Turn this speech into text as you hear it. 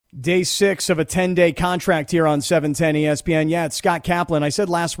Day 6 of a 10-day contract here on 710 ESPN. Yeah, it's Scott Kaplan. I said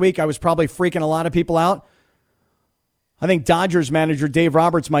last week I was probably freaking a lot of people out. I think Dodgers manager Dave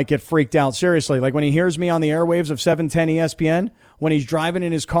Roberts might get freaked out, seriously. Like when he hears me on the airwaves of 710 ESPN, when he's driving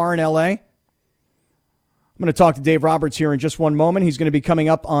in his car in L.A. I'm going to talk to Dave Roberts here in just one moment. He's going to be coming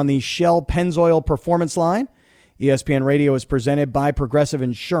up on the Shell Pennzoil Performance Line. ESPN Radio is presented by Progressive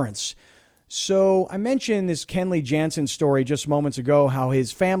Insurance. So I mentioned this Kenley Jansen story just moments ago, how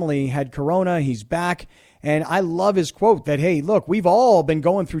his family had corona. He's back. And I love his quote that, hey, look, we've all been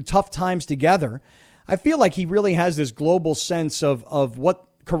going through tough times together. I feel like he really has this global sense of what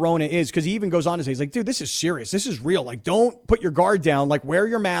corona is, because he even goes on to say, he's like, dude, this is serious. This is real. Like, don't put your guard down. Like, wear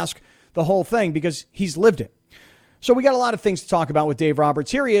your mask, the whole thing, because he's lived it. So we got a lot of things to talk about with Dave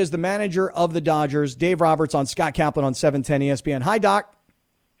Roberts. Here he is, the manager of the Dodgers, Dave Roberts on Scott Kaplan on 710 ESPN. Hi, Doc.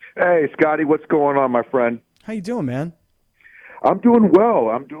 Hey, Scotty, what's going on, my friend? How you doing, man? I'm doing well.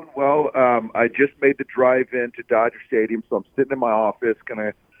 I just made the drive in to Dodger Stadium, so I'm sitting in my office, going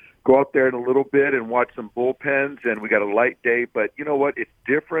to go out there in a little bit and watch some bullpens, and we got a light day. But you know what? It's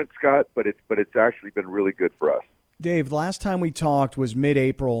different, Scott, but it's actually been really good for us. Dave, the last time we talked was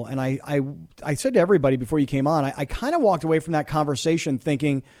mid-April, and I said to everybody before you came on, I kind of walked away from that conversation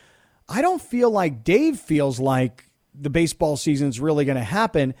thinking, I don't feel like Dave feels like the baseball season's really going to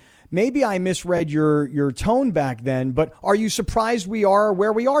happen. Maybe I misread your tone back then, but are you surprised we are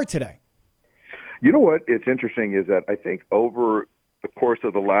where we are today? You know what? It's interesting is that I think over the course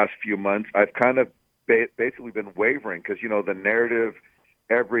of the last few months, I've kind of basically been wavering because, you know, the narrative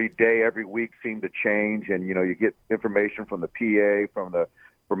every day, every week seemed to change. And, you know, you get information from the PA,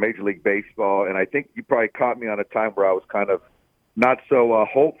 from Major League Baseball. And I think you probably caught me on a time where I was kind of not so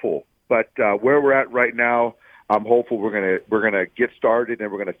hopeful. But where we're at right now, I'm hopeful we're gonna get started and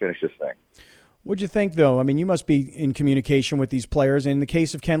we're gonna finish this thing. What'd you think, though? I mean, you must be in communication with these players. In the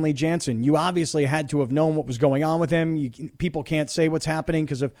case of Kenley Jansen, you obviously had to have known what was going on with him. People can't say what's happening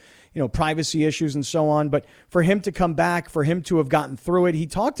because of, you know, privacy issues and so on. But for him to come back, for him to have gotten through it, he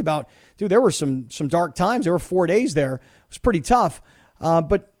talked about, dude, there were some dark times. There were 4 days there. It was pretty tough.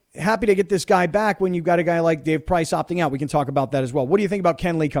 But happy to get this guy back when you've got a guy like Dave Price opting out. We can talk about that as well. What do you think about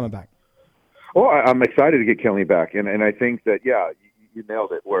Kenley coming back? Well, I'm excited to get Kenley back, and I think that, yeah, you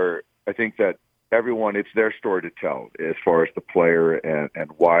nailed it, where I think that everyone, it's their story to tell as far as the player and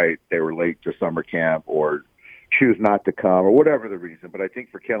why they were late to summer camp or choose not to come or whatever the reason. But I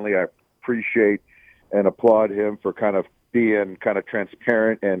think for Kenley, I appreciate and applaud him for kind of being kind of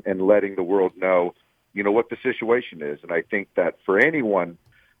transparent and letting the world know, you know, what the situation is. And I think that for anyone,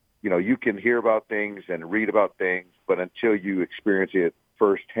 you know, you can hear about things and read about things, but until you experience it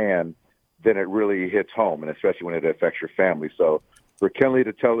firsthand, then it really hits home, and especially when it affects your family. So for Kenley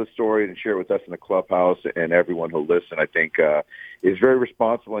to tell the story and share it with us in the clubhouse and everyone who'll listen, I think is very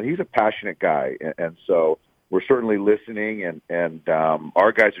responsible, and he's a passionate guy. And so we're certainly listening, and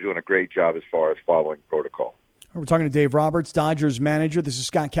our guys are doing a great job as far as following protocol. We're talking to Dave Roberts, Dodgers manager. This is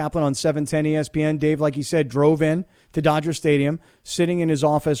Scott Kaplan on 710 ESPN. Dave, like he said, drove in to Dodger Stadium, sitting in his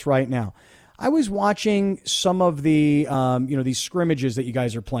office right now. I was watching some of the, these scrimmages that you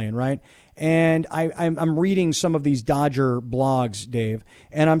guys are playing, right? And I'm reading some of these Dodger blogs, Dave,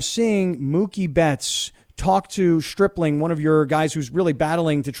 and I'm seeing Mookie Betts talk to Stripling, one of your guys who's really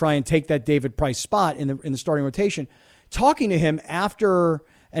battling to try and take that David Price spot in the starting rotation, talking to him after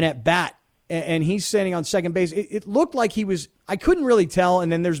an at-bat, and he's standing on second base. It looked like he was – I couldn't really tell, and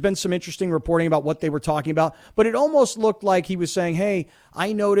then there's been some interesting reporting about what they were talking about, but it almost looked like he was saying, hey,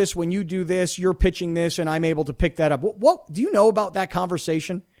 I notice when you do this, you're pitching this, and I'm able to pick that up. What do you know about that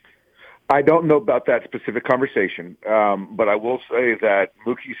conversation? I don't know about that specific conversation, but I will say that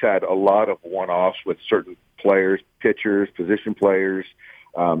Mookie's had a lot of one-offs with certain players, pitchers, position players.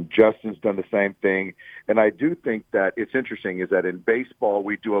 Justin's done the same thing. And I do think that it's interesting is that in baseball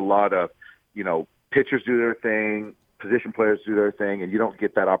we do a lot of, you know, pitchers do their thing, position players do their thing, and you don't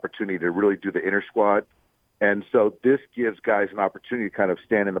get that opportunity to really do the inner squad. And so this gives guys an opportunity to kind of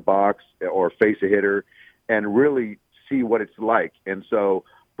stand in the box or face a hitter and really see what it's like. And so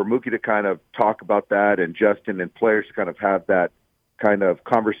for Mookie to kind of talk about that and Justin and players to kind of have that kind of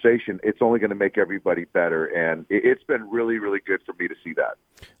conversation, it's only going to make everybody better. And it's been really, really good for me to see that.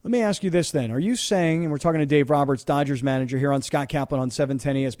 Let me ask you this then. Are you saying, and we're talking to Dave Roberts, Dodgers manager here on Scott Kaplan on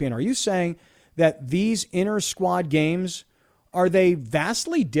 710 ESPN, are you saying that these inner squad games, are they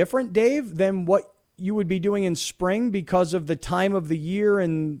vastly different, Dave, than what you would be doing in spring because of the time of the year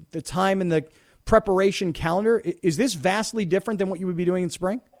and the time in the preparation calendar? Is this vastly different than what you would be doing in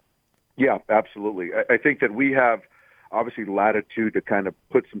spring? Yeah, absolutely. I think that we have obviously latitude to kind of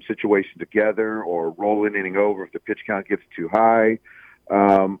put some situation together or roll an inning over if the pitch count gets too high.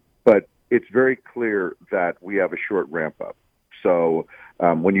 But it's very clear that we have a short ramp up. So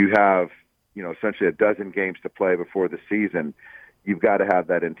when you have, essentially a dozen games to play before the season, you've got to have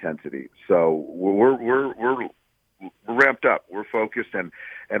that intensity. So we're ramped up. We're focused, and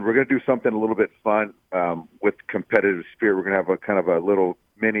we're going to do something a little bit fun with competitive spirit. We're going to have a kind of a little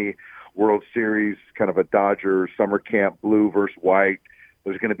mini World Series, kind of a Dodger summer camp, blue versus white.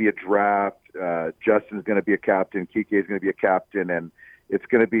 There's going to be a draft. Justin's going to be a captain. Kike is going to be a captain, and it's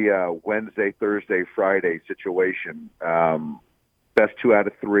going to be a Wednesday, Thursday, Friday situation. Best 2 out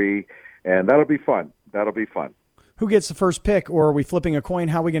of 3, and that'll be fun. Who gets the first pick, or are we flipping a coin?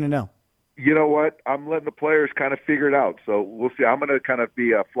 How are we going to know? You know what? I'm letting the players kind of figure it out. So we'll see. I'm going to kind of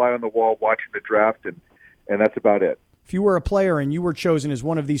be a fly on the wall watching the draft, and that's about it. If you were a player and you were chosen as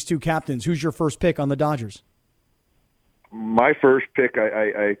one of these 2 captains, who's your first pick on the Dodgers? My first pick,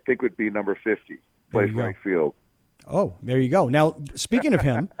 I think, would be number 50, plays right field. Oh, there you go. Now, speaking of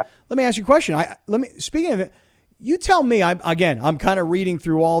him, let me ask you a question. Speaking of it, you tell me. I'm kind of reading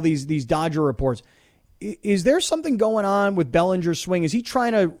through all these Dodger reports. Is there something going on with Bellinger's swing? Is he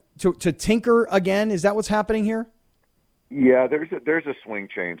trying to tinker again? Is that what's happening here? Yeah, there's a swing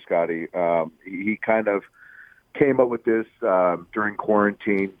change, Scotty. He kind of came up with this during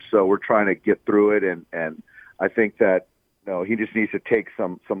quarantine, so we're trying to get through it. And I think that he just needs to take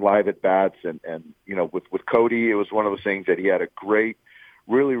some live at bats. And with Cody, it was one of those things that he had a great,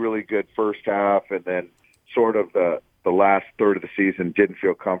 really, really good first half, and then sort of the last third of the season didn't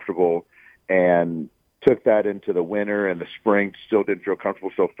feel comfortable, and took that into the winter and the spring, still didn't feel comfortable,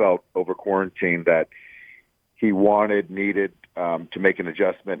 so felt over quarantine that he needed to make an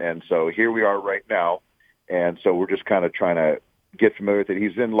adjustment. And so here we are right now. And so we're just kind of trying to get familiar with it.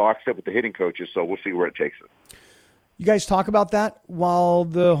 He's in lockstep with the hitting coaches, so we'll see where it takes us. You guys talk about that while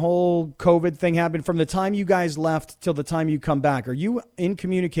the whole COVID thing happened, from the time you guys left till the time you come back. Are you in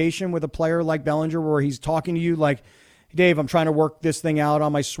communication with a player like Bellinger where he's talking to you like, Dave, I'm trying to work this thing out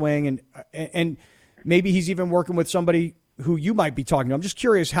on my swing, and maybe he's even working with somebody who you might be talking to? I'm just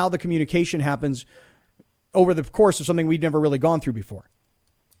curious how the communication happens over the course of something we'd never really gone through before.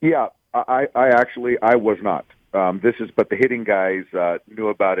 Yeah, I was not. But the hitting guys knew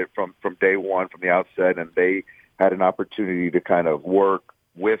about it from day one, from the outset, and they had an opportunity to kind of work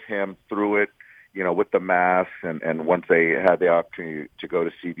with him through it, with the masks, and once they had the opportunity to go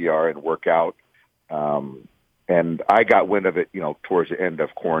to CBR and work out. And I got wind of it, towards the end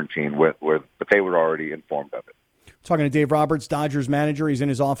of quarantine, but they were already informed of it. Talking to Dave Roberts, Dodgers manager. He's in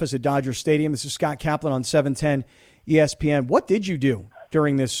his office at Dodger Stadium. This is Scott Kaplan on 710 ESPN. What did you do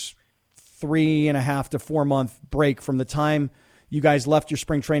during this 3.5 to 4 month break from the time you guys left your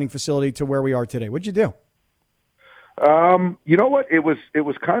spring training facility to where we are today? What'd you do? You know what? It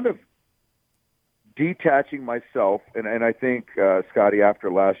was kind of detaching myself, and I think, Scotty,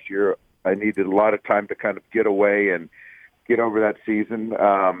 after last year, I needed a lot of time to kind of get away and get over that season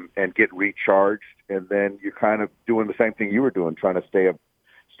and get recharged. And then you're kind of doing the same thing you were doing, trying to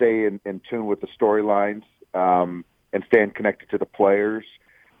stay in tune with the storylines and staying connected to the players.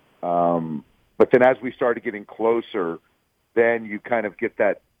 But then as we started getting closer, then you kind of get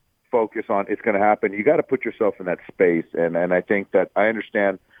that focus on it's going to happen. You got to put yourself in that space. And I think that I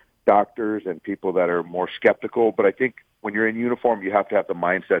understand doctors and people that are more skeptical, but I think when you're in uniform, you have to have the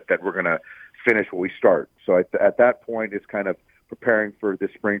mindset that we're going to finish what we start. So at that point, it's kind of preparing for this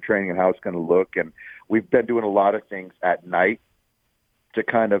spring training and how it's going to look. And we've been doing a lot of things at night to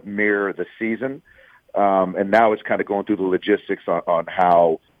kind of mirror the season. And now it's kind of going through the logistics on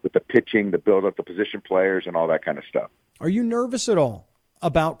how, with the pitching, the build-up, the position players, and all that kind of stuff. Are you nervous at all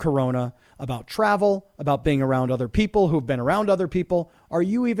about Corona, about travel, about being around other people who've been around other people? Are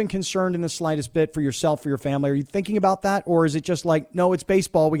you even concerned in the slightest bit for yourself, for your family? Are you thinking about that? Or is it just like, no, it's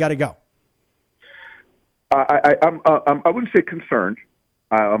baseball, we got to go? I wouldn't say concerned.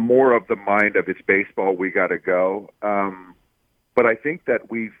 I'm more of the mind of it's baseball, we got to go. But I think that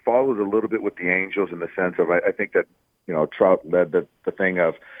we followed a little bit with the Angels in the sense of, I think that, Trout led the thing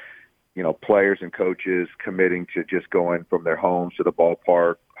of, players and coaches committing to just going from their homes to the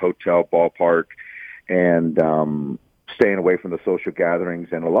ballpark, hotel, ballpark, and staying away from the social gatherings.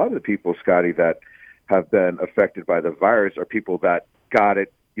 And a lot of the people, Scotty, that have been affected by the virus are people that got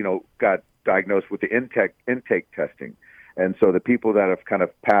diagnosed with the intake testing. And so the people that have kind of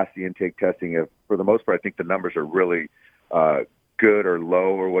passed the intake testing have, for the most part, I think the numbers are really good or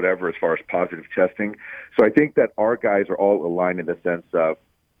low or whatever as far as positive testing. So I think that our guys are all aligned in the sense of,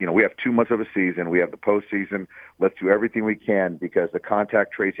 we have 2 months of a season. We have the postseason. Let's do everything we can because the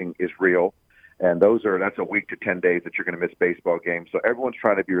contact tracing is real. And that's a week to 10 days that you're going to miss baseball games. So everyone's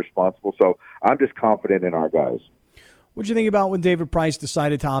trying to be responsible. So I'm just confident in our guys. What did you think about when David Price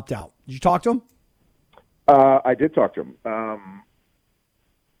decided to opt out? Did you talk to him? I did talk to him.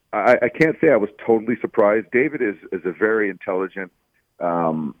 I can't say I was totally surprised. David is a very intelligent,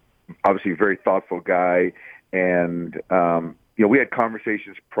 obviously very thoughtful guy, and we had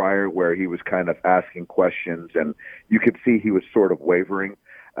conversations prior where he was kind of asking questions, and you could see he was sort of wavering.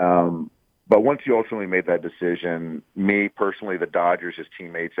 But once he ultimately made that decision, me personally, the Dodgers, his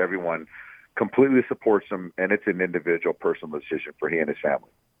teammates, everyone completely supports him, and it's an individual, personal decision for he and his family.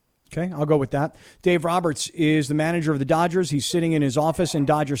 Okay, I'll go with that. Dave Roberts is the manager of the Dodgers. He's sitting in his office in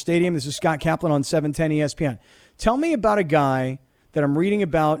Dodger Stadium. This is Scott Kaplan on 710 ESPN. Tell me about a guy that I'm reading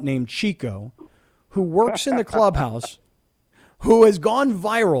about named Chico who works in the clubhouse who has gone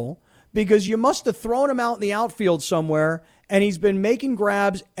viral because you must have thrown him out in the outfield somewhere, and he's been making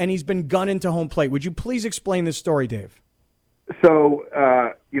grabs, and he's been gunning to home plate. Would you please explain this story, Dave? So,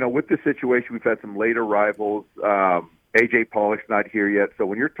 with this situation, we've had some late arrivals. A.J. Pollock's not here yet. So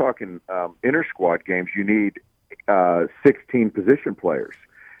when you're talking inter-squad games, you need 16 position players.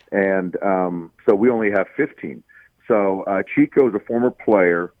 And so we only have 15. So Chico's a former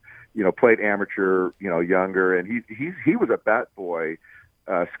player, played amateur, younger, and he was a bat boy,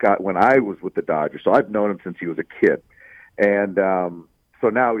 Scott, when I was with the Dodgers. So I've known him since he was a kid. And so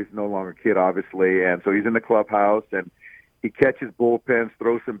now he's no longer a kid, obviously. And so he's in the clubhouse, and he catches bullpens,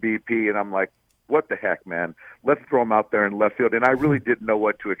 throws some BP, and I'm like, what the heck, man? Let's throw him out there in left field. And I really didn't know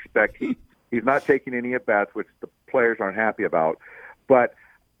what to expect. He's not taking any at-bats, which the players aren't happy about. But,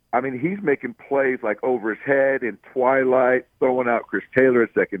 he's making plays like over his head in twilight, throwing out Chris Taylor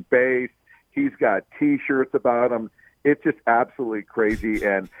at second base. He's got T-shirts about him. It's just absolutely crazy.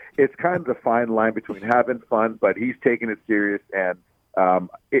 And it's kind of the fine line between having fun, but he's taking it serious. And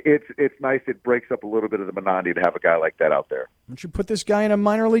it's nice. It breaks up a little bit of the monotony to have a guy like that out there. Why don't you put this guy in a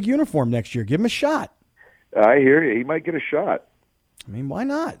minor league uniform next year? Give him a shot. I hear you. He might get a shot. Why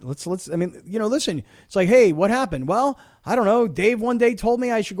not? Let's. Listen. It's like, hey, what happened? Well, I don't know. Dave one day told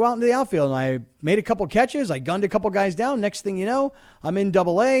me I should go out into the outfield, and I made a couple catches. I gunned a couple guys down. Next thing you know, I'm in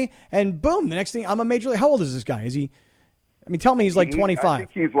Double-A, and boom. The next thing, I'm a major league. How old is this guy? Is he? Tell me he's like 25. I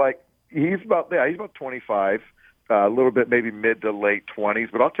think he's about 25. A little bit, maybe mid to late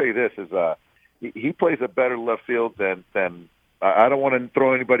 20s. But I'll tell you this: he plays a better left field than I don't want to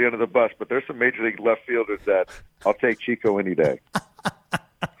throw anybody under the bus, but there's some major league left fielders that I'll take Chico any day.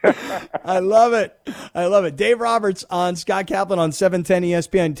 I love it. Dave Roberts on Scott Kaplan on 710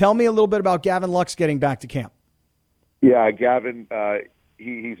 ESPN. Tell me a little bit about Gavin Lux getting back to camp. Yeah, Gavin,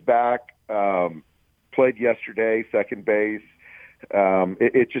 he's back. Played yesterday, second base.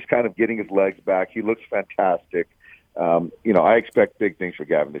 It's just kind of getting his legs back. He looks fantastic. I expect big things for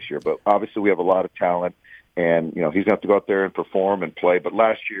Gavin this year, but obviously we have a lot of talent, and, he's going to have to go out there and perform and play. But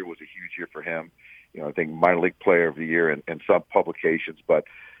last year was a huge year for him. I think minor league player of the year in some publications. But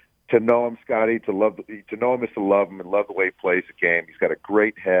to know him, Scotty, to know him is to love him and love the way he plays the game. He's got a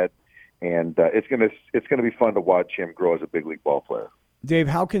great head, and it's going to be fun to watch him grow as a big league ball player. Dave,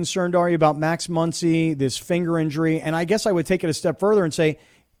 how concerned are you about Max Muncy, this finger injury? And I guess I would take it a step further and say,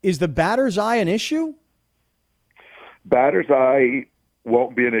 is the batter's eye an issue? Batter's eye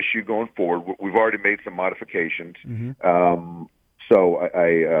won't be an issue going forward. We've already made some modifications. Mm-hmm. So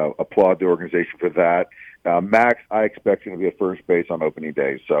I applaud the organization for that. Max, I expect him to be at first base on opening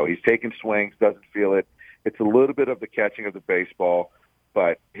day. So he's taking swings, doesn't feel it. It's a little bit of the catching of the baseball,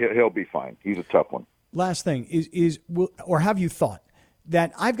 but he'll be fine. He's a tough one. Last thing or have you thought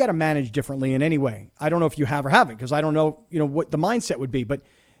that I've got to manage differently in any way? I don't know if you have or haven't, because I don't know, what the mindset would be, but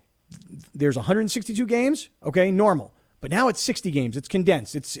there's 162 games. Okay. Normal, but now it's 60 games. It's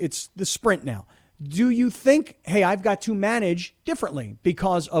condensed. It's the sprint now. Do you think, hey, I've got to manage differently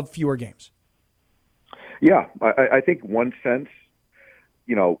because of fewer games? Yeah, I think one sense,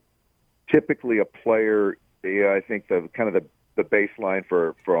 typically a player, I think the kind of the baseline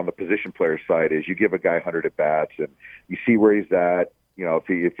for on the position player side is you give a guy 100 at bats and you see where he's at,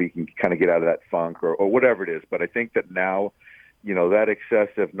 if he can kind of get out of that funk or whatever it is. But I think that now, that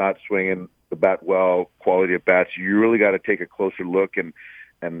excessive not swinging the bat well, quality of bats, you really got to take a closer look and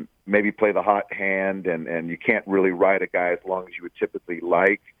maybe play the hot hand, and you can't really ride a guy as long as you would typically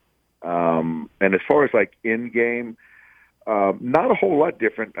like. And as far as like in-game, not a whole lot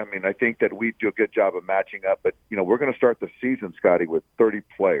different. I think that we do a good job of matching up, but, we're going to start the season, Scotty, with 30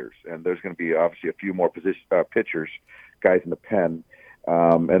 players, and there's going to be obviously a few more pitchers, guys in the pen.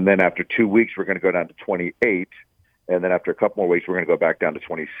 And then after 2 weeks, we're going to go down to 28. And then after a couple more weeks, we're going to go back down to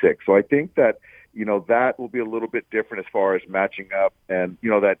 26. So I think that, that will be a little bit different as far as matching up. And,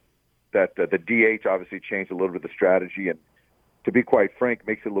 that the DH obviously changed a little bit of the strategy. And to be quite frank,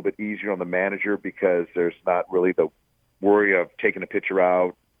 makes it a little bit easier on the manager because there's not really the worry of taking a pitcher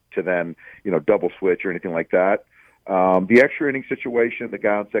out to then, double switch or anything like that. The extra inning situation, the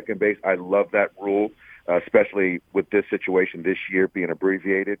guy on second base, I love that rule, especially with this situation this year being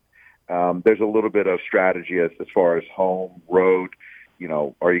abbreviated. There's a little bit of strategy as far as home, road.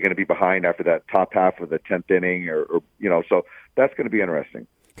 Are you going to be behind after that top half of the 10th inning or so that's going to be interesting.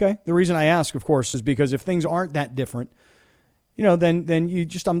 Okay. The reason I ask, of course, is because if things aren't that different, then you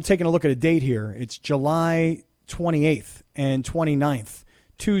just, I'm taking a look at a date here. It's July 28th and 29th,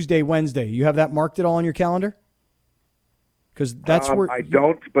 Tuesday, Wednesday. You have that marked at all on your calendar? Because that's where I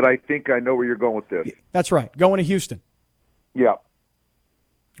don't, but I think I know where you're going with this. That's right. Going to Houston. Yeah.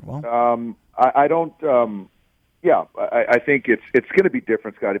 Well, I don't. I think it's going to be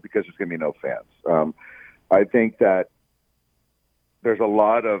different, Scotty, because there's going to be no fans. I think that there's a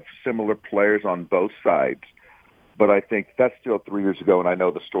lot of similar players on both sides, but I think that's still 3 years ago, and I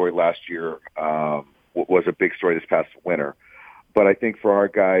know the story last year was a big story this past winter. But I think for our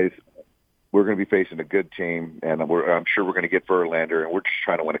guys, we're going to be facing a good team, and I'm sure we're going to get Verlander, and we're just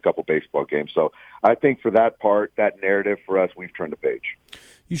trying to win a couple baseball games. So I think for that part, that narrative for us, we've turned the page.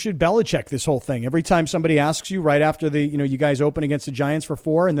 You should Belichick this whole thing. Every time somebody asks you right after you guys open against the Giants for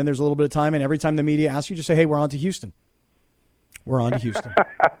 4, and then there's a little bit of time, and every time the media asks you, just say, hey, we're on to Houston. We're on to Houston.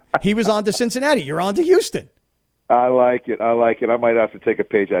 He was on to Cincinnati. You're on to Houston. I like it. I might have to take a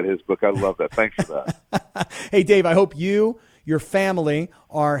page out of his book. I love that. Thanks for that. Hey, Dave, I hope you, your family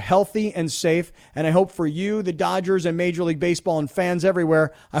are healthy and safe, and I hope for you, the Dodgers and Major League Baseball and fans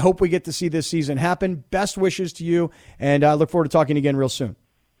everywhere, I hope we get to see this season happen. Best wishes to you, and I look forward to talking again real soon.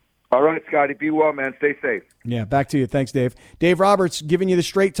 All right, Scotty. Be well, man. Stay safe. Yeah, back to you. Thanks, Dave. Dave Roberts giving you the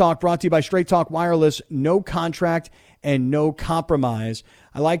Straight Talk, brought to you by Straight Talk Wireless. No contract and no compromise.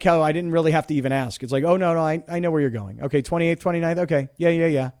 I like how I didn't really have to even ask. It's like, oh, no, I know where you're going. Okay, 28th, 29th. Okay,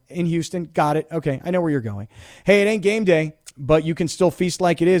 yeah. In Houston, got it. Okay, I know where you're going. Hey, it ain't game day, but you can still feast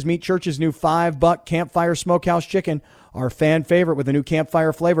like it is. Meet Church's new $5 Campfire Smokehouse Chicken, our fan favorite with a new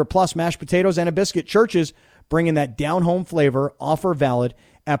campfire flavor, plus mashed potatoes and a biscuit. Church's bringing that down-home flavor, offer valid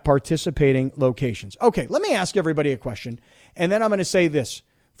at participating locations. Okay, let me ask everybody a question, and then I'm going to say this.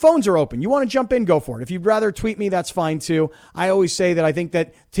 Phones are open. You want to jump in, go for it. If you'd rather tweet me, that's fine too. I always say that I think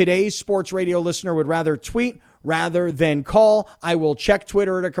that today's sports radio listener would rather tweet rather than call. I will check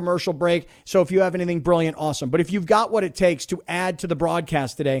Twitter at a commercial break. So if you have anything brilliant, awesome. But if you've got what it takes to add to the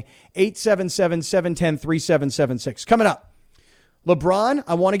broadcast today, 877-710-3776. Coming up, LeBron,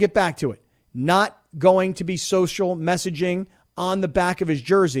 I want to get back to it. Not going to be social messaging on the back of his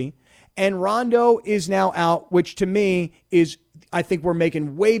jersey. And Rondo is now out, which to me is, I think we're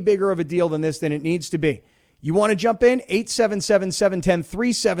making way bigger of a deal than this than it needs to be. You want to jump in?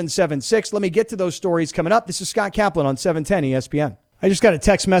 877-710-3776. Let me get to those stories coming up. This is Scott Kaplan on 710 ESPN. I just got a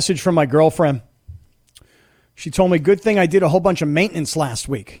text message from my girlfriend. She told me, good thing I did a whole bunch of maintenance last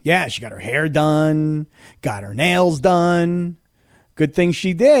week. Yeah, she got her hair done, got her nails done. Good thing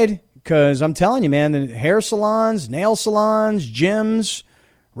she did, because I'm telling you, man, the hair salons, nail salons, gyms,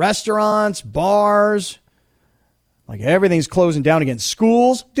 restaurants, bars, like everything's closing down again.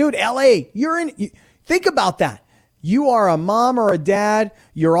 Schools, dude, LA, think about that. You are a mom or a dad.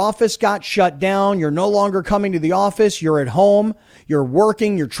 Your office got shut down. You're no longer coming to the office. You're at home. You're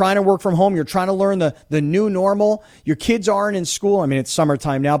working. You're trying to work from home. You're trying to learn the new normal. Your kids aren't in school. I mean, it's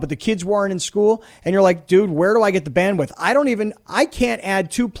summertime now, but the kids weren't in school. And you're like, dude, where do I get the bandwidth? I can't add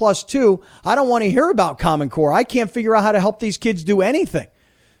 2 + 2. I don't want to hear about Common Core. I can't figure out how to help these kids do anything.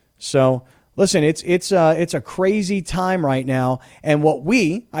 So listen, it's a crazy time right now. And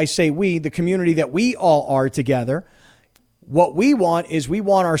the community that we all are together, what we want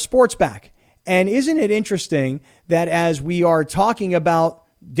our sports back. And isn't it interesting that as we are talking about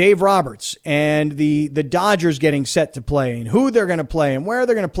Dave Roberts and the Dodgers getting set to play and who they're going to play and where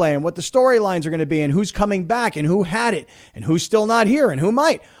they're going to play and what the storylines are going to be and who's coming back and who had it and who's still not here and who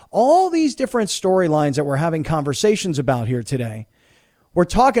might, all these different storylines that we're having conversations about here today. We're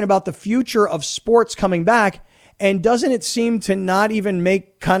talking about the future of sports coming back, and doesn't it seem to not even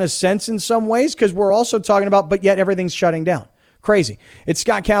make kind of sense in some ways? Because we're also talking about, but yet everything's shutting down. Crazy. It's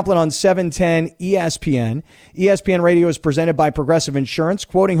Scott Kaplan on 710 ESPN. ESPN Radio is presented by Progressive Insurance.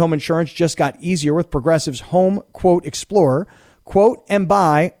 Quoting home insurance just got easier with Progressive's Home Quote Explorer. Quote and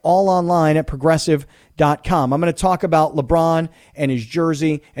buy all online at progressive.com. I'm going to talk about LeBron and his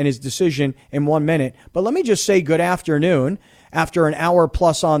jersey and his decision in 1 minute. But let me just say good afternoon after an hour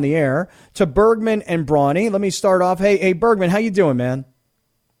plus on the air to Bergman and Brawny. Let me start off. Hey, Bergman, how you doing, man?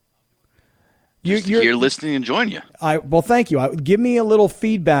 You're here listening and enjoying you. Well, thank you. Give me a little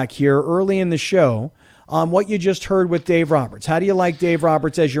feedback here early in the show on what you just heard with Dave Roberts. How do you like Dave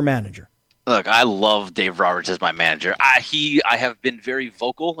Roberts as your manager? Look, I love Dave Roberts as my manager. I have been very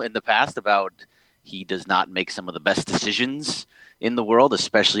vocal in the past about he does not make some of the best decisions in the world,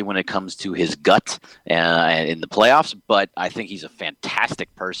 especially when it comes to his gut in the playoffs. But I think he's a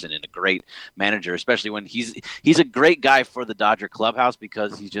fantastic person and a great manager, especially when he's a great guy for the Dodger clubhouse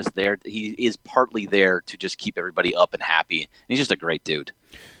because he's just there. He is partly there to just keep everybody up and happy. And he's just a great dude.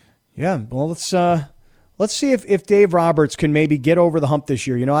 Yeah, well, let's see if Dave Roberts can maybe get over the hump this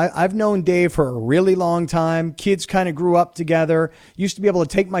year. You know, I've known Dave for a really long time. Kids kind of grew up together. Used to be able to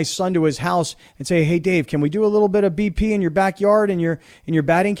take my son to his house and say, "Hey, Dave, can we do a little bit of BP in your backyard in your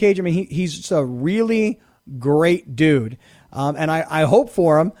batting cage?" I mean, he's just a really great dude. And I hope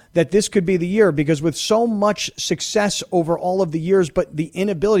for him that this could be the year because with so much success over all of the years, but the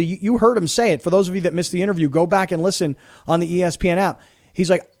inability, you heard him say it. For those of you that missed the interview, go back and listen on the ESPN app. He's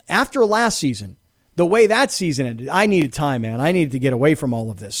like, after last season, the way that season ended, I needed time, man. I needed to get away from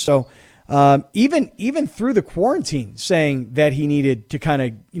all of this. So even through the quarantine, saying that he needed to kind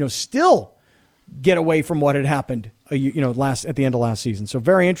of, still get away from what had happened, at the end of last season. So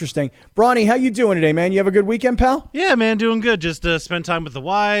very interesting. Bronny, how you doing today, man? You have a good weekend, pal? Yeah, man, doing good. Just spent time with the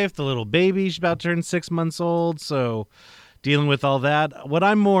wife, the little baby. She's about to turn 6 months old, so dealing with all that. What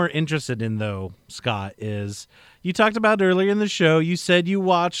I'm more interested in, though, Scott, is you talked about earlier in the show, you said you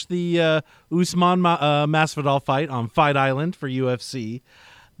watched the Usman Masvidal fight on Fight Island for UFC.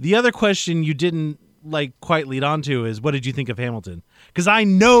 The other question you didn't quite lead on to is, what did you think of Hamilton? Because I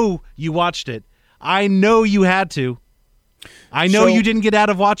know you watched it. I know you had to. I know you didn't get out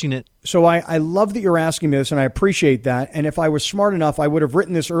of watching it. So I love that you're asking me this, and I appreciate that. And if I was smart enough, I would have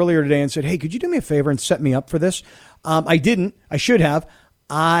written this earlier today and said, hey, could you do me a favor and set me up for this? I didn't. I should have.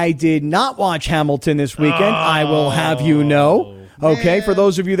 I did not watch Hamilton this weekend. I will have you know. Okay, man. For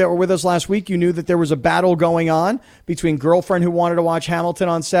those of you that were with us last week, you knew that there was a battle going on between girlfriend who wanted to watch Hamilton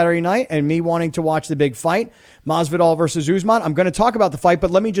on Saturday night and me wanting to watch the big fight, Masvidal versus Usman. I'm going to talk about the fight,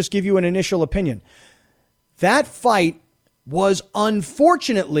 but let me just give you an initial opinion. That fight was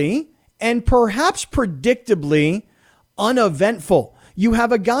unfortunately and perhaps predictably uneventful. You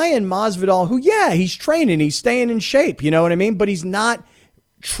have a guy in Masvidal who, he's training, he's staying in shape, you know what I mean? But he's not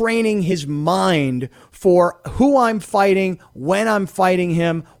training his mind for who I'm fighting, when I'm fighting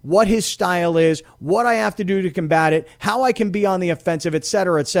him, what his style is, what I have to do to combat it, how I can be on the offensive, et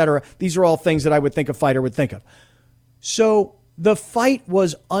cetera, et cetera. These are all things that I would think a fighter would think of. So the fight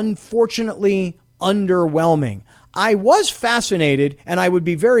was unfortunately underwhelming. I was fascinated, and I would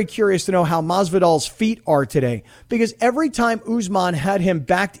be very curious to know how Masvidal's feet are today, because every time Usman had him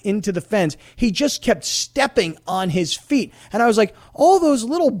backed into the fence, he just kept stepping on his feet. And I was like, all those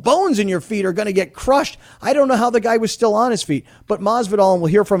little bones in your feet are going to get crushed. I don't know how the guy was still on his feet. But Masvidal, and we'll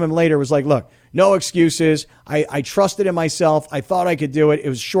hear from him later, was like, look, no excuses. I trusted in myself. I thought I could do it. It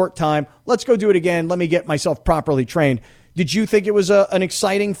was a short time. Let's go do it again. Let me get myself properly trained. Did you think it was an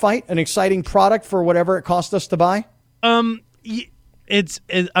exciting fight, an exciting product for whatever it cost us to buy? It's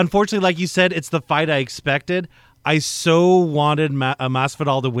unfortunately, like you said, it's the fight I expected. I so wanted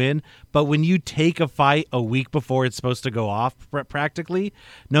Masvidal to win, but when you take a fight a week before it's supposed to go off, practically,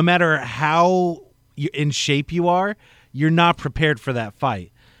 no matter how in shape you are, you're not prepared for that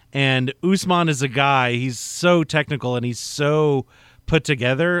fight. And Usman is a guy, he's so technical and he's so put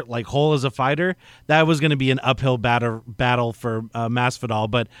together, whole as a fighter, that was going to be an uphill battle for Masvidal.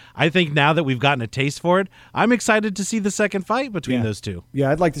 But I think now that we've gotten a taste for it, I'm excited to see the second fight between those two. Yeah,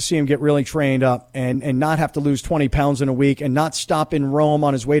 I'd like to see him get really trained up and not have to lose 20 pounds in a week and not stop in Rome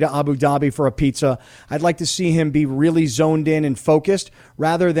on his way to Abu Dhabi for a pizza. I'd like to see him be really zoned in and focused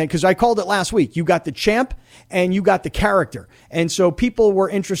rather than, because I called it last week, you got the champ and you got the character. And so people were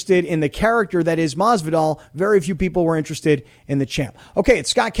interested in the character that is Masvidal. Very few people were interested in the champ. Okay, it's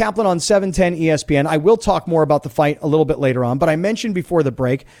Scott Kaplan on 710 ESPN. I will talk more about the fight a little bit later on, but I mentioned before the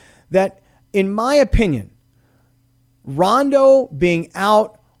break that, in my opinion, Rondo being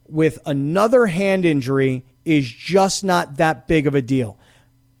out with another hand injury is just not that big of a deal.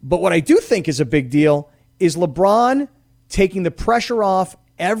 But what I do think is a big deal is LeBron taking the pressure off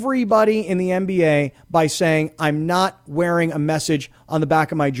everybody in the NBA by saying, I'm not wearing a message on the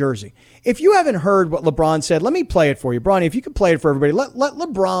back of my jersey. If you haven't heard what LeBron said, let me play it for you. Bronny, if you could play it for everybody, let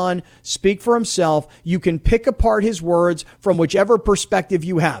LeBron speak for himself. You can pick apart his words from whichever perspective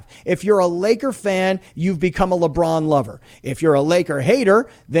you have. If you're a Laker fan, you've become a LeBron lover. If you're a Laker hater,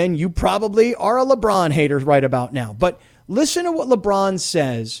 then you probably are a LeBron hater right about now. But listen to what LeBron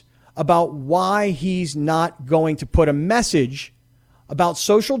says about why he's not going to put a message about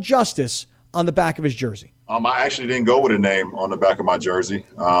social justice on the back of his jersey. I actually didn't go with a name on the back of my jersey.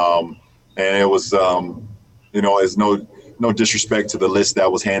 And it was, it's no no disrespect to the list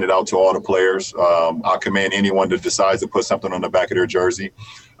that was handed out to all the players. I commend anyone that decides to put something on the back of their jersey.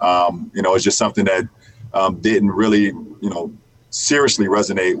 It's just something that didn't really, seriously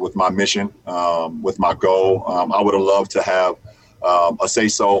resonate with my mission, with my goal. I would have loved to have a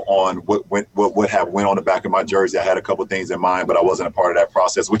say-so on what would have went on the back of my jersey. I had a couple of things in mind, but I wasn't a part of that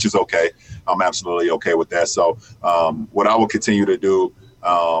process, which is okay. I'm absolutely okay with that. So what I will continue to do,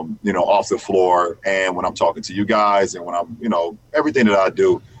 off the floor and when I'm talking to you guys and when I'm, everything that I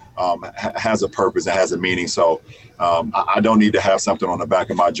do has a purpose and has a meaning. So I don't need to have something on the back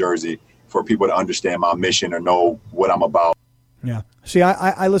of my jersey for people to understand my mission or know what I'm about. Yeah. See,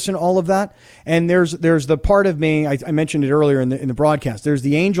 I listen to all of that, and there's the part of me, I mentioned it earlier in the broadcast, there's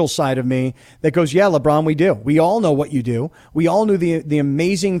the angel side of me that goes, yeah, LeBron, we do. We all know what you do. We all knew the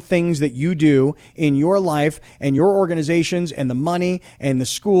amazing things that you do in your life and your organizations and the money and the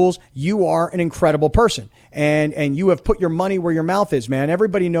schools. You are an incredible person, and you have put your money where your mouth is, man.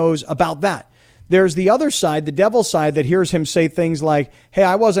 Everybody knows about that. There's the other side, the devil side, that hears him say things like, hey,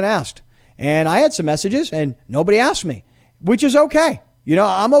 I wasn't asked, and I had some messages, and nobody asked me. Which is okay.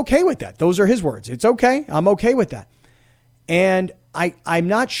 I'm okay with that. Those are his words. It's okay. I'm okay with that. And I'm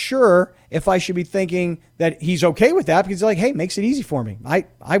not sure if I should be thinking that he's okay with that because he's like, hey, makes it easy for me.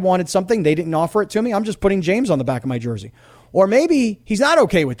 I wanted something. They didn't offer it to me. I'm just putting James on the back of my jersey. Or maybe he's not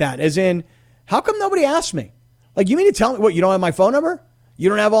okay with that, as in, how come nobody asked me? Like, you mean to tell me, what, you don't have my phone number? You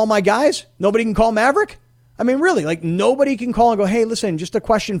don't have all my guys? Nobody can call Maverick? I mean, really, like nobody can call and go, hey, listen, just a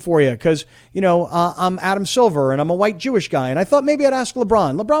question for you because, I'm Adam Silver and I'm a white Jewish guy. And I thought maybe I'd ask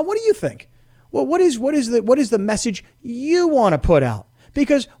LeBron. LeBron, what do you think? Well, what is the message you want to put out?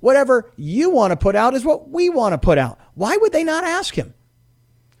 Because whatever you want to put out is what we want to put out. Why would they not ask him?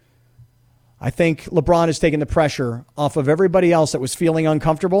 I think LeBron has taken the pressure off of everybody else that was feeling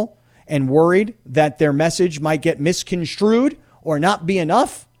uncomfortable and worried that their message might get misconstrued or not be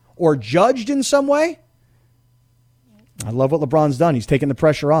enough or judged in some way. I love what LeBron's done. He's taken the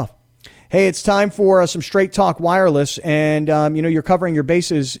pressure off. Hey, it's time for some Straight Talk Wireless. And, you're covering your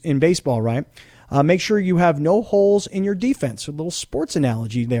bases in baseball, right? Make sure you have no holes in your defense. A little sports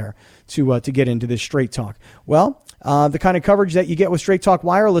analogy there to get into this Straight Talk. Well, the kind of coverage that you get with Straight Talk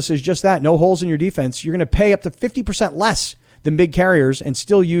Wireless is just that. No holes in your defense. You're going to pay up to 50% less than big carriers and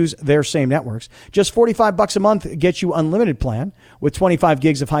still use their same networks. Just $45 a month gets you unlimited plan with 25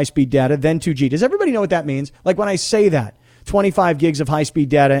 gigs of high-speed data, then 2G. Does everybody know what that means? Like when I say that, 25 gigs of high-speed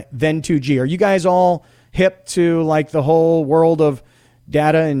data, then 2G. Are you guys all hip to like the whole world of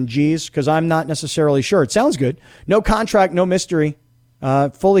data and Gs? Because I'm not necessarily sure. It sounds good. No contract, no mystery.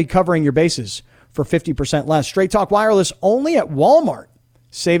 Fully covering your bases for 50% less. Straight Talk Wireless only at Walmart.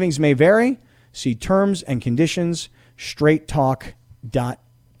 Savings may vary. See terms and conditions.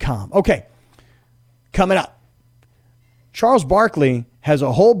 straighttalk.com. Okay, coming up. Charles Barkley has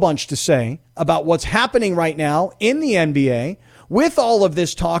a whole bunch to say about what's happening right now in the NBA with all of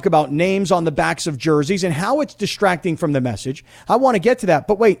this talk about names on the backs of jerseys and how it's distracting from the message. I want to get to that.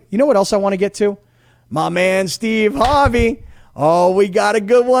 But wait, you know what else I want to get to? My man, Steve Harvey. Oh, we got a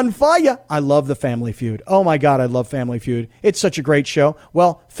good one for you. I love the Family Feud. Oh, my God, I love Family Feud. It's such a great show.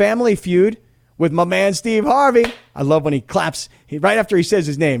 Well, Family Feud with my man, Steve Harvey. I love when he claps right after he says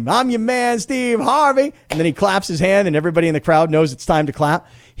his name. I'm your man, Steve Harvey. And then he claps his hand and everybody in the crowd knows it's time to clap.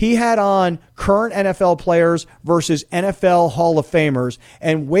 He had on current NFL players versus NFL Hall of Famers.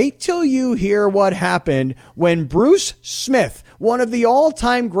 And wait till you hear what happened when Bruce Smith, one of the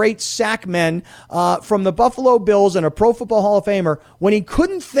all-time great sack men from the Buffalo Bills and a Pro Football Hall of Famer, when he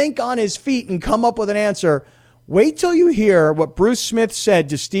couldn't think on his feet and come up with an answer. Wait till you hear what Bruce Smith said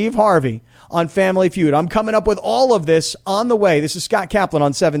to Steve Harvey on Family Feud. I'm coming up with all of this on the way. This is Scott Kaplan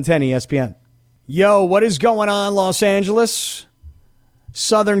on 710 ESPN. Yo, what is going on, Los Angeles,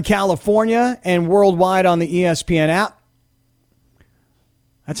 Southern California, and worldwide on the ESPN app?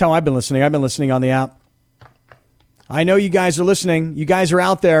 That's how I've been listening. I've been listening on the app. I know you guys are listening. You guys are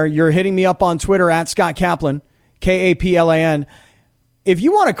out there. You're hitting me up on Twitter at Scott Kaplan, Kaplan. If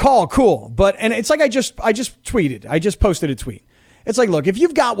you want to call, cool. And it's like I just tweeted. I just posted a tweet. It's like, look, if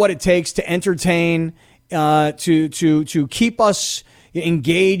you've got what it takes to entertain, to keep us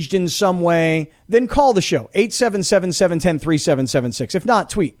engaged in some way, then call the show. 877-710-3776. If not,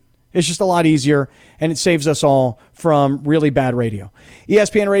 tweet. It's just a lot easier, and it saves us all from really bad radio.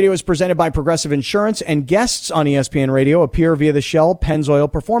 ESPN Radio is presented by Progressive Insurance, and guests on ESPN Radio appear via the Shell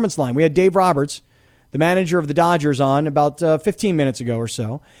Pennzoil Performance line. We had Dave Roberts, the manager of the Dodgers, on about 15 minutes ago or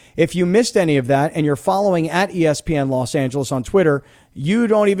so. If you missed any of that and you're following at ESPN Los Angeles on Twitter, you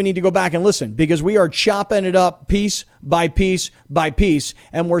don't even need to go back and listen, because we are chopping it up piece by piece by piece,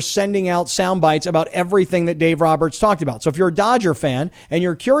 and we're sending out sound bites about everything that Dave Roberts talked about. So if you're a Dodger fan and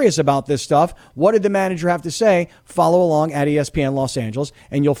you're curious about this stuff, what did the manager have to say? Follow along at ESPN Los Angeles,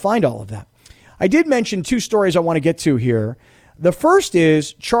 and you'll find all of that. I did mention two stories I want to get to here. The first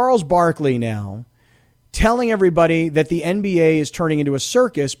is Charles Barkley now telling everybody that the NBA is turning into a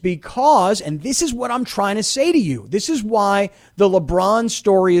circus because, and this is what I'm trying to say to you, this is why the LeBron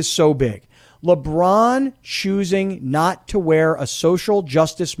story is so big. LeBron choosing not to wear a social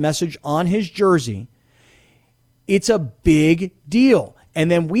justice message on his jersey, it's a big deal. And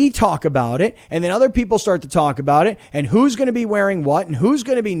then we talk about it, and then other people start to talk about it, and who's going to be wearing what, and who's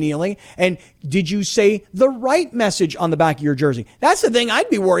going to be kneeling, and did you say the right message on the back of your jersey? That's the thing I'd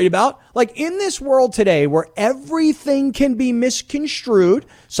be worried about. Like, in this world today where everything can be misconstrued,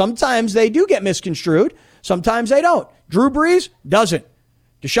 sometimes they do get misconstrued, sometimes they don't. Drew Brees doesn't.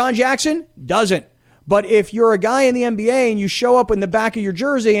 Deshaun Jackson doesn't. But if you're a guy in the NBA and you show up in the back of your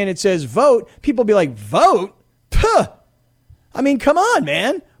jersey and it says vote, people be like, vote? Puh! I mean, come on,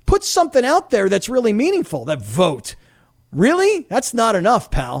 man. Put something out there that's really meaningful. That vote. Really? That's not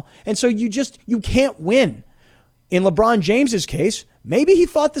enough, pal. And so you can't win. In LeBron James's case, maybe he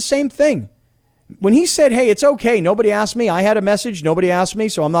thought the same thing. When he said, hey, it's okay, nobody asked me, I had a message, nobody asked me,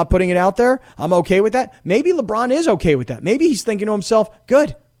 so I'm not putting it out there, I'm okay with that. Maybe LeBron is okay with that. Maybe he's thinking to himself,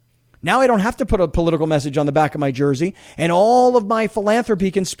 good. Now I don't have to put a political message on the back of my jersey, and all of my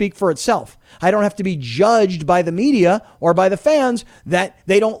philanthropy can speak for itself. I don't have to be judged by the media or by the fans that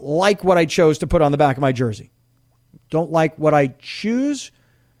they don't like what I chose to put on the back of my jersey. Don't like what I choose.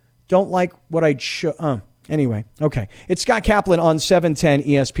 Don't like what I anyway, okay. It's Scott Kaplan on 710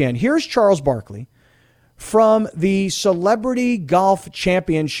 ESPN. Here's Charles Barkley from the Celebrity Golf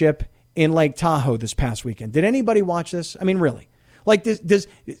Championship in Lake Tahoe this past weekend. Did anybody watch this? I mean, really? Like, does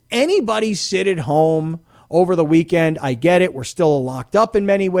anybody sit at home over the weekend? I get it. We're still locked up in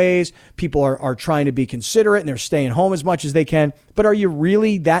many ways. People are trying to be considerate and they're staying home as much as they can. But are you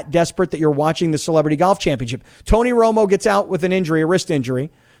really that desperate that you're watching the Celebrity Golf Championship? Tony Romo gets out with an injury, a wrist injury.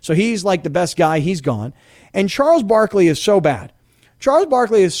 So he's like the best guy. He's gone. And Charles Barkley is so bad. Charles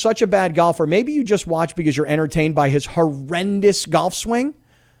Barkley is such a bad golfer. Maybe you just watch because you're entertained by his horrendous golf swing.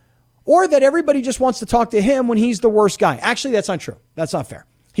 Or that everybody just wants to talk to him when he's the worst guy. Actually, that's not true. That's not fair.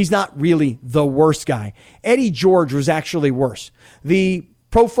 He's not really the worst guy. Eddie George was actually worse. The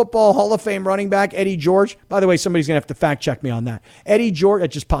Pro Football Hall of Fame running back, Eddie George. By the way, somebody's going to have to fact check me on that. Eddie George, that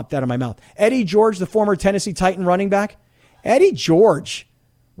just popped out of my mouth. Eddie George, the former Tennessee Titan running back. Eddie George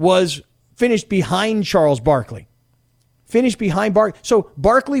was finished behind Charles Barkley. Finished behind Barkley. So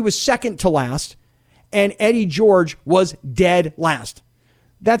Barkley was second to last, and Eddie George was dead last.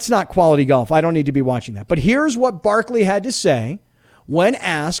 That's not quality golf. I don't need to be watching that. But here's what Barkley had to say when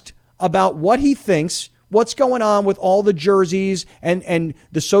asked about what he thinks, what's going on with all the jerseys and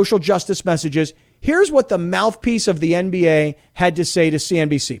the social justice messages. Here's what the mouthpiece of the NBA had to say to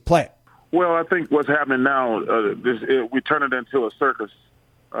CNBC. Play it. Well, I think what's happening now, we turn it into a circus.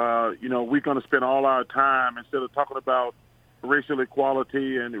 We're going to spend all our time, instead of talking about racial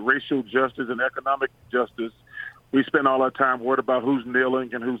equality and racial justice and economic justice, we spend all our time worried about who's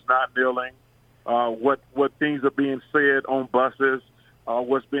kneeling and who's not kneeling, what things are being said on buses,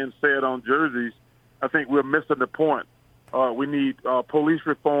 what's being said on jerseys. I think we're missing the point. We need police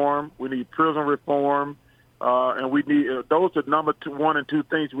reform. We need prison reform. And we need those are number 1 and 2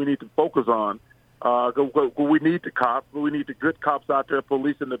 things we need to focus on. We need the cops. We need the good cops out there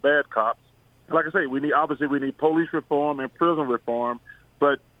policing the bad cops. And like I say, we need police reform and prison reform.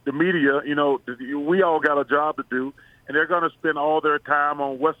 But the media, we all got a job to do, and they're going to spend all their time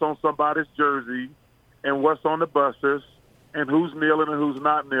on what's on somebody's jersey and what's on the buses and who's kneeling and who's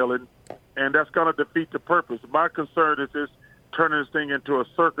not kneeling, and that's going to defeat the purpose. My concern is just turning this thing into a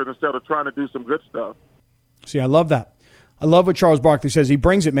circus instead of trying to do some good stuff. See, I love that. I love what Charles Barkley says. He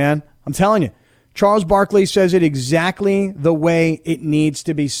brings it, man. I'm telling you. Charles Barkley says it exactly the way it needs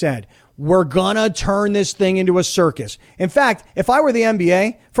to be said. We're going to turn this thing into a circus. In fact, if I were the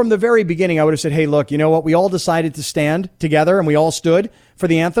NBA, from the very beginning, I would have said, hey, look, you know what? We all decided to stand together and we all stood for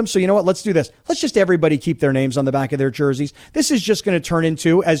the anthem. So you know what? Let's do this. Let's just everybody keep their names on the back of their jerseys. This is just going to turn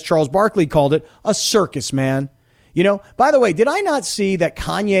into, as Charles Barkley called it, a circus, man. By the way, did I not see that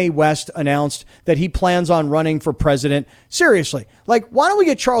Kanye West announced that he plans on running for president? Seriously, why don't we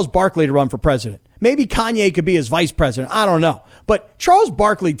get Charles Barkley to run for president? Maybe Kanye could be his vice president. I don't know. But Charles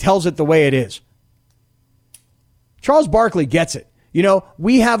Barkley tells it the way it is. Charles Barkley gets it. You know,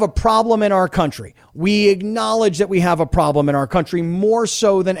 we have a problem in our country. We acknowledge that we have a problem in our country more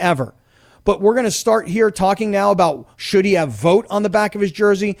so than ever. But we're going to start here talking now about, should he have vote on the back of his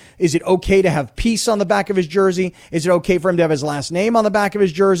jersey? Is it okay to have peace on the back of his jersey? Is it okay for him to have his last name on the back of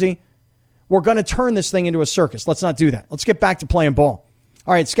his jersey? We're going to turn this thing into a circus. Let's not do that. Let's get back to playing ball.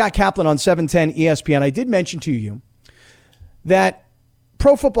 All right, Scott Kaplan on 710 ESPN. I did mention to you that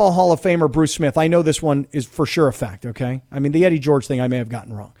Pro Football Hall of Famer Bruce Smith, I know this one is for sure a fact, okay? I mean, the Eddie George thing I may have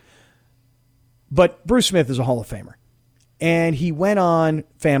gotten wrong. But Bruce Smith is a Hall of Famer. And he went on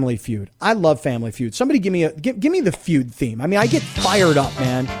Family Feud. I love Family Feud. Somebody give me the Feud theme. I mean, I get fired up,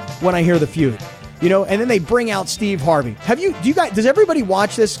 man, when I hear the Feud. You know, and then they bring out Steve Harvey. Does everybody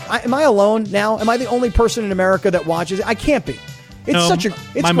watch this? Am I alone now? Am I the only person in America that watches it? I can't be. It's my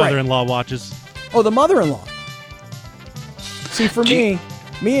great. Mother-in-law watches. Oh, the mother-in-law. See, for me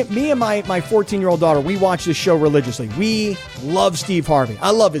and my 14-year-old daughter, we watch this show religiously. We love Steve Harvey.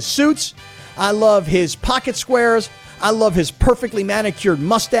 I love his suits. I love his pocket squares. I love his perfectly manicured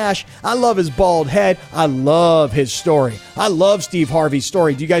mustache. I love his bald head. I love his story. I love Steve Harvey's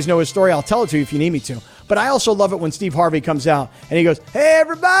story. Do you guys know his story? I'll tell it to you if you need me to. But I also love it when Steve Harvey comes out and he goes, "Hey,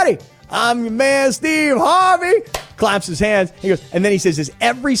 everybody, I'm your man, Steve Harvey." Claps his hands. He goes, and then he says this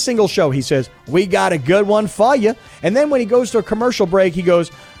every single show. He says, "We got a good one for you." And then when he goes to a commercial break, he goes,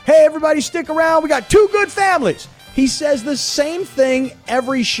 "Hey, everybody, stick around. We got two good families." He says the same thing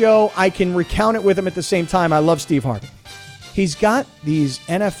every show. I can recount it with him at the same time. I love Steve Harvey. He's got these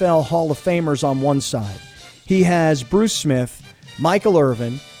NFL Hall of Famers on one side. He has Bruce Smith, Michael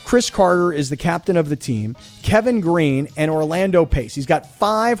Irvin, Chris Carter is the captain of the team, Kevin Green, and Orlando Pace. He's got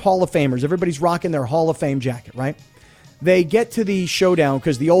 5 Hall of Famers. Everybody's rocking their Hall of Fame jacket, right? They get to the showdown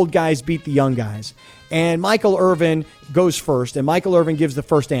because the old guys beat the young guys. And Michael Irvin goes first, and Michael Irvin gives the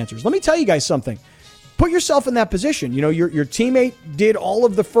first answers. Let me tell you guys something. Put yourself in that position. You know, your teammate did all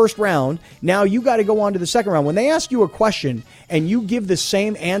of the first round. Now you got to go on to the second round. When they ask you a question and you give the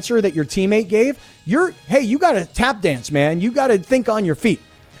same answer that your teammate gave, you got to tap dance, man. You got to think on your feet.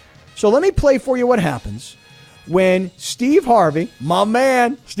 So let me play for you what happens when Steve Harvey, my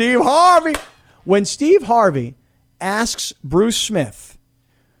man, Steve Harvey, when Steve Harvey asks Bruce Smith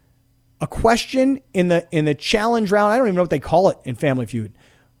a question in the challenge round. I don't even know what they call it in Family Feud,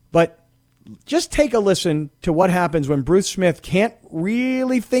 but just take a listen to what happens when Bruce Smith can't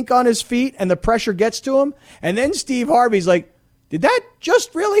really think on his feet and the pressure gets to him. And then Steve Harvey's like, "Did that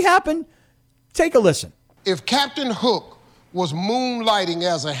just really happen?" Take a listen. If Captain Hook was moonlighting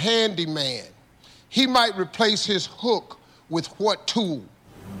as a handyman, he might replace his hook with what tool?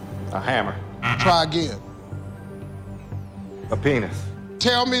 A hammer. Try again. A penis.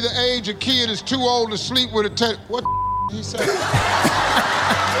 Tell me the age a kid is too old to sleep with a what he said?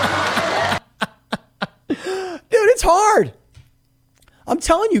 Dude, it's hard. I'm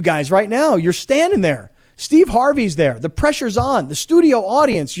telling you guys right now, you're standing there. Steve Harvey's there. The pressure's on. The studio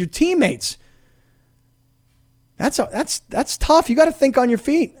audience, your teammates. That's tough. You got to think on your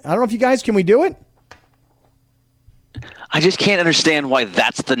feet. I don't know if you guys, can we do it? I just can't understand why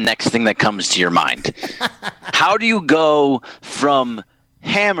that's the next thing that comes to your mind. How do you go from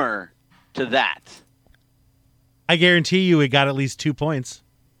hammer to that? I guarantee you it got at least 2 points.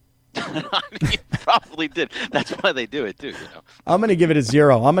 You probably did. That's why they do it too. You know? I'm going to give it a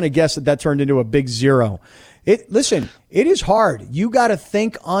 0. I'm going to guess that turned into a big 0. Listen, it is hard. You got to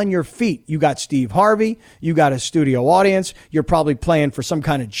think on your feet. You got Steve Harvey. You got a studio audience. You're probably playing for some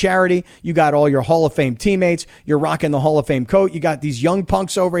kind of charity. You got all your Hall of Fame teammates. You're rocking the Hall of Fame coat. You got these young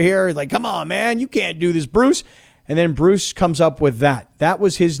punks over here. Like, come on, man. You can't do this, Bruce. And then Bruce comes up with that. That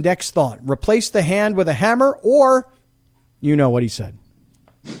was his next thought. Replace the hand with a hammer, or you know what he said.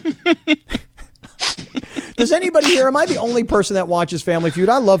 Does anybody here? Am I the only person that watches Family Feud?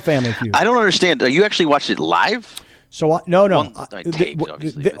 I love Family Feud. I don't understand. You actually watched it live? So no.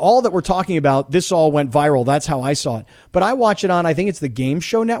 All that we're talking about, this all went viral. That's how I saw it. But I watch it on, I think it's the Game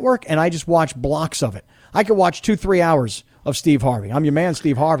Show Network, and I just watch blocks of it. I could watch 2-3 hours of Steve Harvey. I'm your man,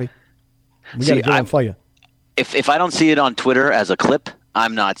 Steve Harvey. We got to do it for you. If I don't see it on Twitter as a clip,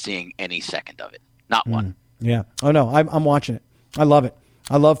 I'm not seeing any second of it. Not one. Yeah. Oh, no, I'm watching it. I love it.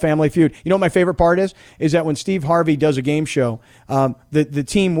 I love Family Feud. You know what my favorite part is? Is that when Steve Harvey does a game show, the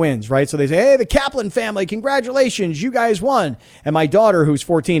team wins, right? So they say, "Hey, the Kaplan family, congratulations, you guys won." And my daughter, who's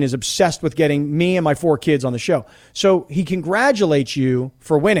 14, is obsessed with getting me and my 4 kids on the show. So he congratulates you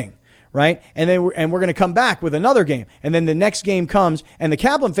for winning, right? And then we're going to come back with another game. And then the next game comes, and the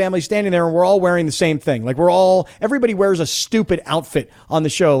Kaplan family's standing there, and we're all wearing the same thing. Like everybody wears a stupid outfit on the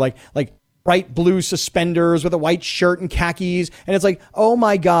show. Like bright blue suspenders with a white shirt and khakis. And it's like, oh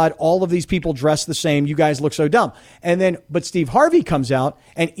my God, all of these people dress the same. You guys look so dumb. But Steve Harvey comes out,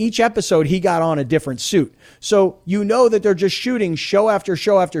 and each episode he got on a different suit. So you know that they're just shooting show after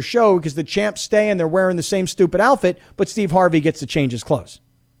show after show because the champs stay and they're wearing the same stupid outfit, but Steve Harvey gets to change his clothes.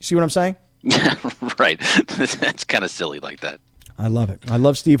 See what I'm saying? Yeah, right. That's kind of silly like that. I love it. I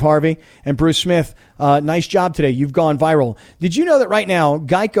love Steve Harvey. And Bruce Smith, nice job today. You've gone viral. Did you know that right now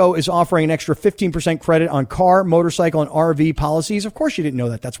Geico is offering an extra 15% credit on car, motorcycle, and RV policies? Of course you didn't know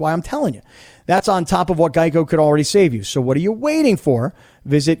that. That's why I'm telling you. That's on top of what Geico could already save you. So what are you waiting for?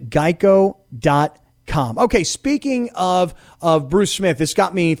 Visit geico.com. Okay, speaking of Bruce Smith, this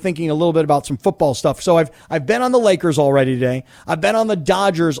got me thinking a little bit about some football stuff. So I've been on the Lakers already today. I've been on the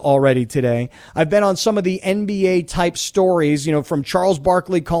Dodgers already today. I've been on some of the NBA type stories, from Charles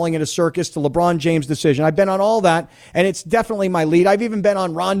Barkley calling it a circus to LeBron James' decision. I've been on all that, and it's definitely my lead. I've even been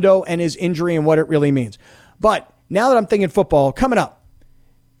on Rondo and his injury and what it really means. But now that I'm thinking football, coming up,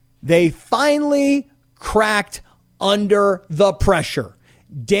 they finally cracked under the pressure.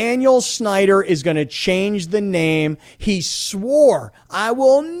 Daniel Schneider is going to change the name. He swore, I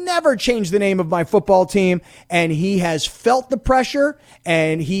will never change the name of my football team. And he has felt the pressure,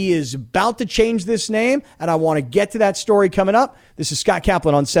 and he is about to change this name. And I want to get to that story coming up. This is Scott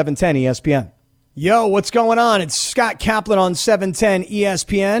Kaplan on 710 ESPN. Yo, what's going on? It's Scott Kaplan on 710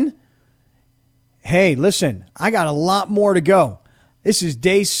 ESPN. Hey, listen, I got a lot more to go. This is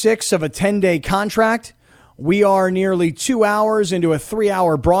day 6 of a 10-day contract. We are nearly 2 hours into a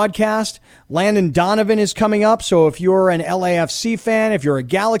 3-hour broadcast. Landon Donovan is coming up. So if you're an LAFC fan, if you're a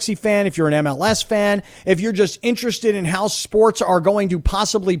Galaxy fan, if you're an MLS fan, if you're just interested in how sports are going to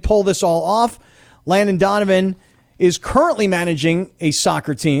possibly pull this all off, Landon Donovan is currently managing a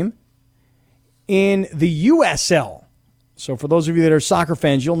soccer team in the USL. So for those of you that are soccer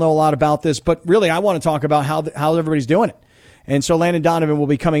fans, you'll know a lot about this. But really, I want to talk about how everybody's doing it. And so Landon Donovan will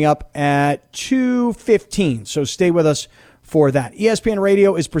be coming up at 2:15. So stay with us for that. ESPN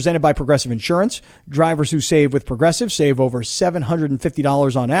Radio is presented by Progressive Insurance. Drivers who save with Progressive save over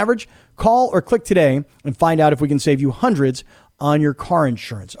 $750 on average. Call or click today and find out if we can save you hundreds on your car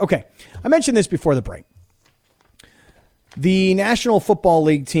insurance. Okay, I mentioned this before the break. The National Football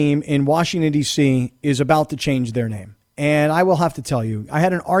League team in Washington, D.C. is about to change their name. And I will have to tell you, I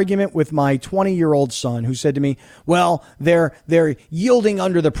had an argument with my 20-year-old son who said to me, well, they're yielding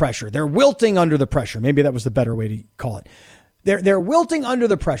under the pressure. They're wilting under the pressure. Maybe that was the better way to call it. They're wilting under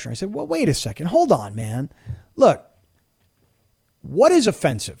the pressure. I said, well, wait a second. Hold on, man. Look, what is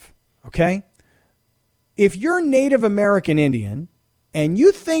offensive? Okay. If you're Native American Indian and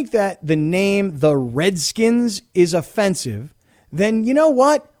you think that the name the Redskins is offensive, then you know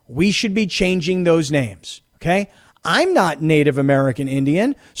what? We should be changing those names. Okay. I'm not Native American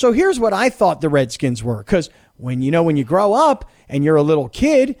Indian. So here's what I thought the Redskins were. Because when you grow up and you're a little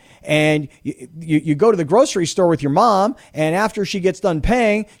kid and you go to the grocery store with your mom, and after she gets done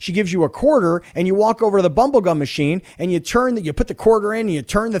paying, she gives you a quarter, and you walk over to the bubblegum machine and you put the quarter in and you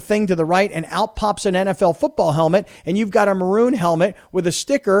turn the thing to the right, and out pops an NFL football helmet, and you've got a maroon helmet with a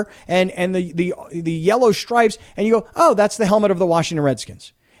sticker and the yellow stripes, and you go, oh, that's the helmet of the Washington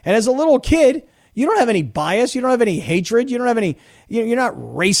Redskins. And as a little kid, you don't have any bias. You don't have any hatred. You don't have any, you're not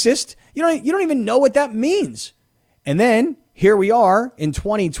racist. You don't even know what that means. And then here we are in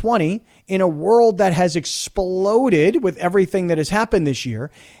 2020 in a world that has exploded with everything that has happened this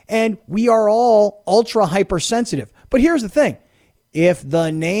year. And we are all ultra hypersensitive. But here's the thing. If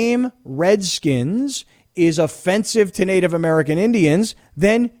the name Redskins is offensive to Native American Indians,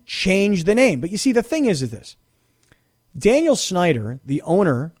 then change the name. But you see, the thing is this. Daniel Schneider, the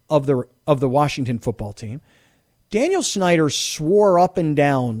owner of the Washington football team, Daniel Schneider swore up and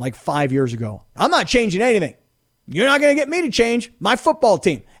down like 5 years ago, I'm not changing anything. You're not going to get me to change my football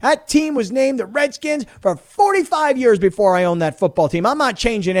team. That team was named the Redskins for 45 years before I owned that football team. I'm not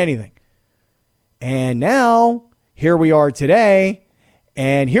changing anything. And now, here we are today,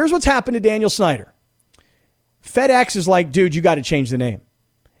 and here's what's happened to Daniel Schneider. FedEx is like, dude, you got to change the name.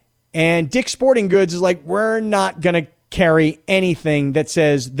 And Dick's Sporting Goods is like, we're not going to carry anything that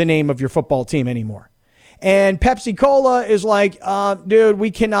says the name of your football team anymore. And Pepsi Cola is like, dude, we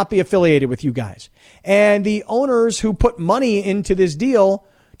cannot be affiliated with you guys. And the owners who put money into this deal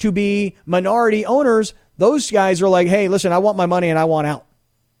to be minority owners, those guys are like, hey, listen, I want my money and I want out.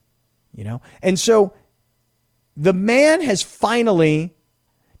 And so the man has finally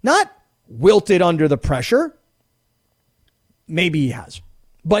not wilted under the pressure. Maybe he has.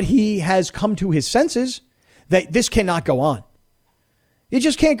 But he has come to his senses that this cannot go on. It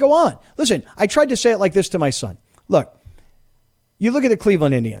just can't go on. Listen, I tried to say it like this to my son. Look, you look at the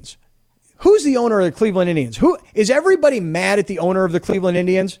Cleveland Indians. Who's the owner of the Cleveland Indians? Who is everybody mad at the owner of the Cleveland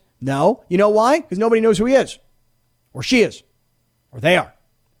Indians? No. You know why? Because nobody knows who he is or she is or they are.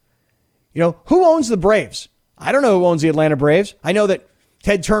 Who owns the Braves? I don't know who owns the Atlanta Braves. I know that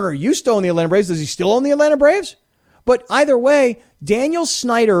Ted Turner used to own the Atlanta Braves. Does he still own the Atlanta Braves? But either way, Daniel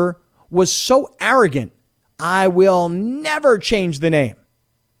Schneider was so arrogant, I will never change the name.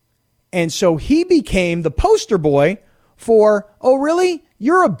 And so he became the poster boy for, oh, really?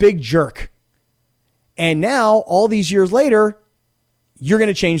 You're a big jerk. And now, all these years later, you're going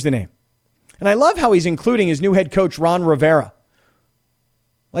to change the name. And I love how he's including his new head coach, Ron Rivera.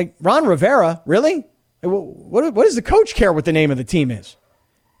 Like, Ron Rivera, really? What does the coach care what the name of the team is?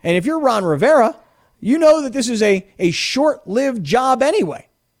 And if you're Ron Rivera, you know that this is a short-lived job anyway,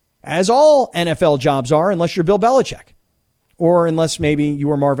 as all NFL jobs are, unless you're Bill Belichick. Or unless maybe you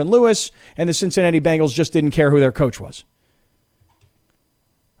were Marvin Lewis and the Cincinnati Bengals just didn't care who their coach was.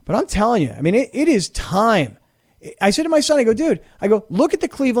 But I'm telling you, I mean, it is time. I said to my son, dude, look at the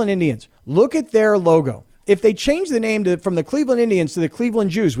Cleveland Indians. Look at their logo. If they change the name from the Cleveland Indians to the Cleveland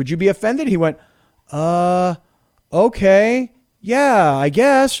Jews, would you be offended? He went, okay, yeah, I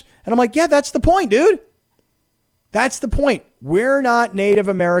guess. And I'm like, yeah, that's the point, dude. That's the point. We're not Native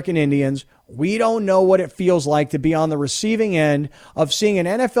American Indians. We don't know what it feels like to be on the receiving end of seeing an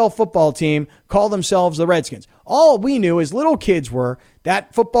NFL football team call themselves the Redskins. All we knew as little kids were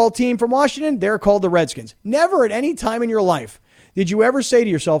that football team from Washington, they're called the Redskins. Never at any time in your life did you ever say to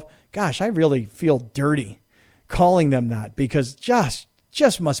yourself, gosh, I really feel dirty calling them that because just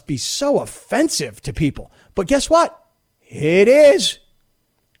must be so offensive to people. But guess what? It is.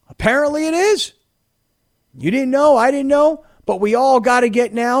 Apparently it is. You didn't know. I didn't know. But we all got to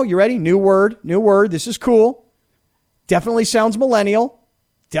get now. You ready? New word. This is cool. Definitely sounds millennial.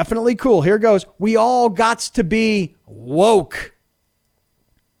 Definitely cool. Here goes. We all got to be woke.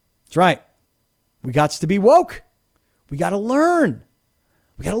 That's right. We got to be woke. We got to learn.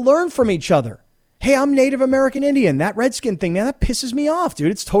 We got to learn from each other. Hey, I'm Native American Indian. That Redskin thing, man, that pisses me off,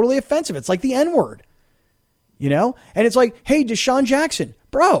 dude. It's totally offensive. It's like the N-word. And it's like, hey, Deshaun Jackson,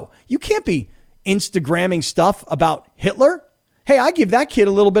 bro, you can't be Instagramming stuff about Hitler. Hey, I give that kid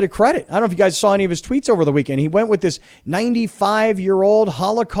a little bit of credit. I don't know if you guys saw any of his tweets over the weekend. He went with this 95-year-old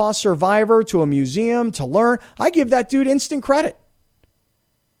Holocaust survivor to a museum to learn. I give that dude instant credit.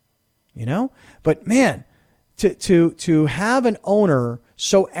 But man, to have an owner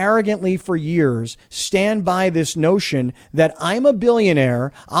so arrogantly for years stand by this notion that I'm a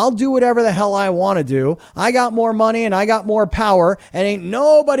billionaire, I'll do whatever the hell I want to do, I got more money and I got more power, and ain't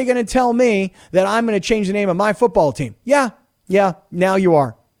nobody going to tell me that I'm going to change the name of my football team. Yeah, now you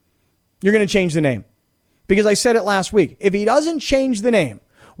are. You're going to change the name. Because I said it last week. If he doesn't change the name,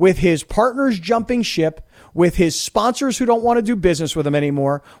 with his partners jumping ship, with his sponsors who don't want to do business with him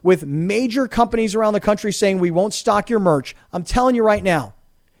anymore, with major companies around the country saying we won't stock your merch, I'm telling you right now,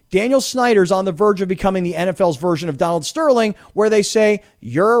 Daniel Snyder's on the verge of becoming the NFL's version of Donald Sterling, where they say,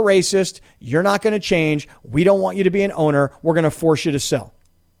 you're a racist, you're not going to change, we don't want you to be an owner, we're going to force you to sell.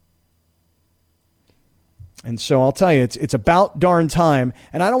 And so I'll tell you, it's about darn time.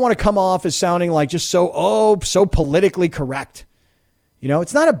 And I don't want to come off as sounding like just so politically correct.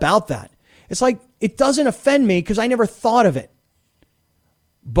 It's not about that. It's like, it doesn't offend me because I never thought of it.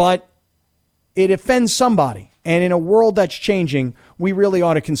 But it offends somebody. And in a world that's changing, we really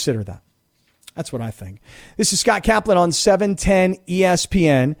ought to consider that. That's what I think. This is Scott Kaplan on 710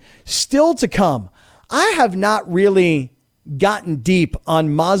 ESPN. Still to come, I have not really gotten deep on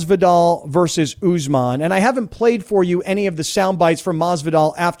Masvidal versus Usman, and I haven't played for you any of the sound bites from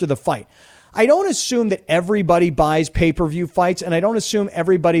Masvidal after the fight. I don't assume that everybody buys pay-per-view fights, and I don't assume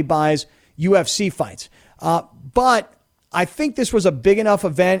everybody buys UFC fights. But I think this was a big enough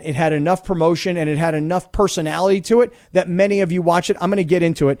event. It had enough promotion and it had enough personality to it that many of you watch it. I'm going to get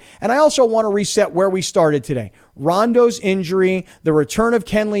into it. And I also want to reset where we started today. Rondo's injury, the return of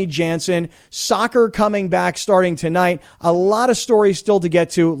Kenley Jansen, soccer coming back starting tonight. A lot of stories still to get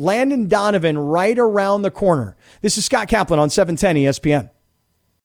to. Landon Donovan right around the corner. This is Scott Kaplan on 710 ESPN.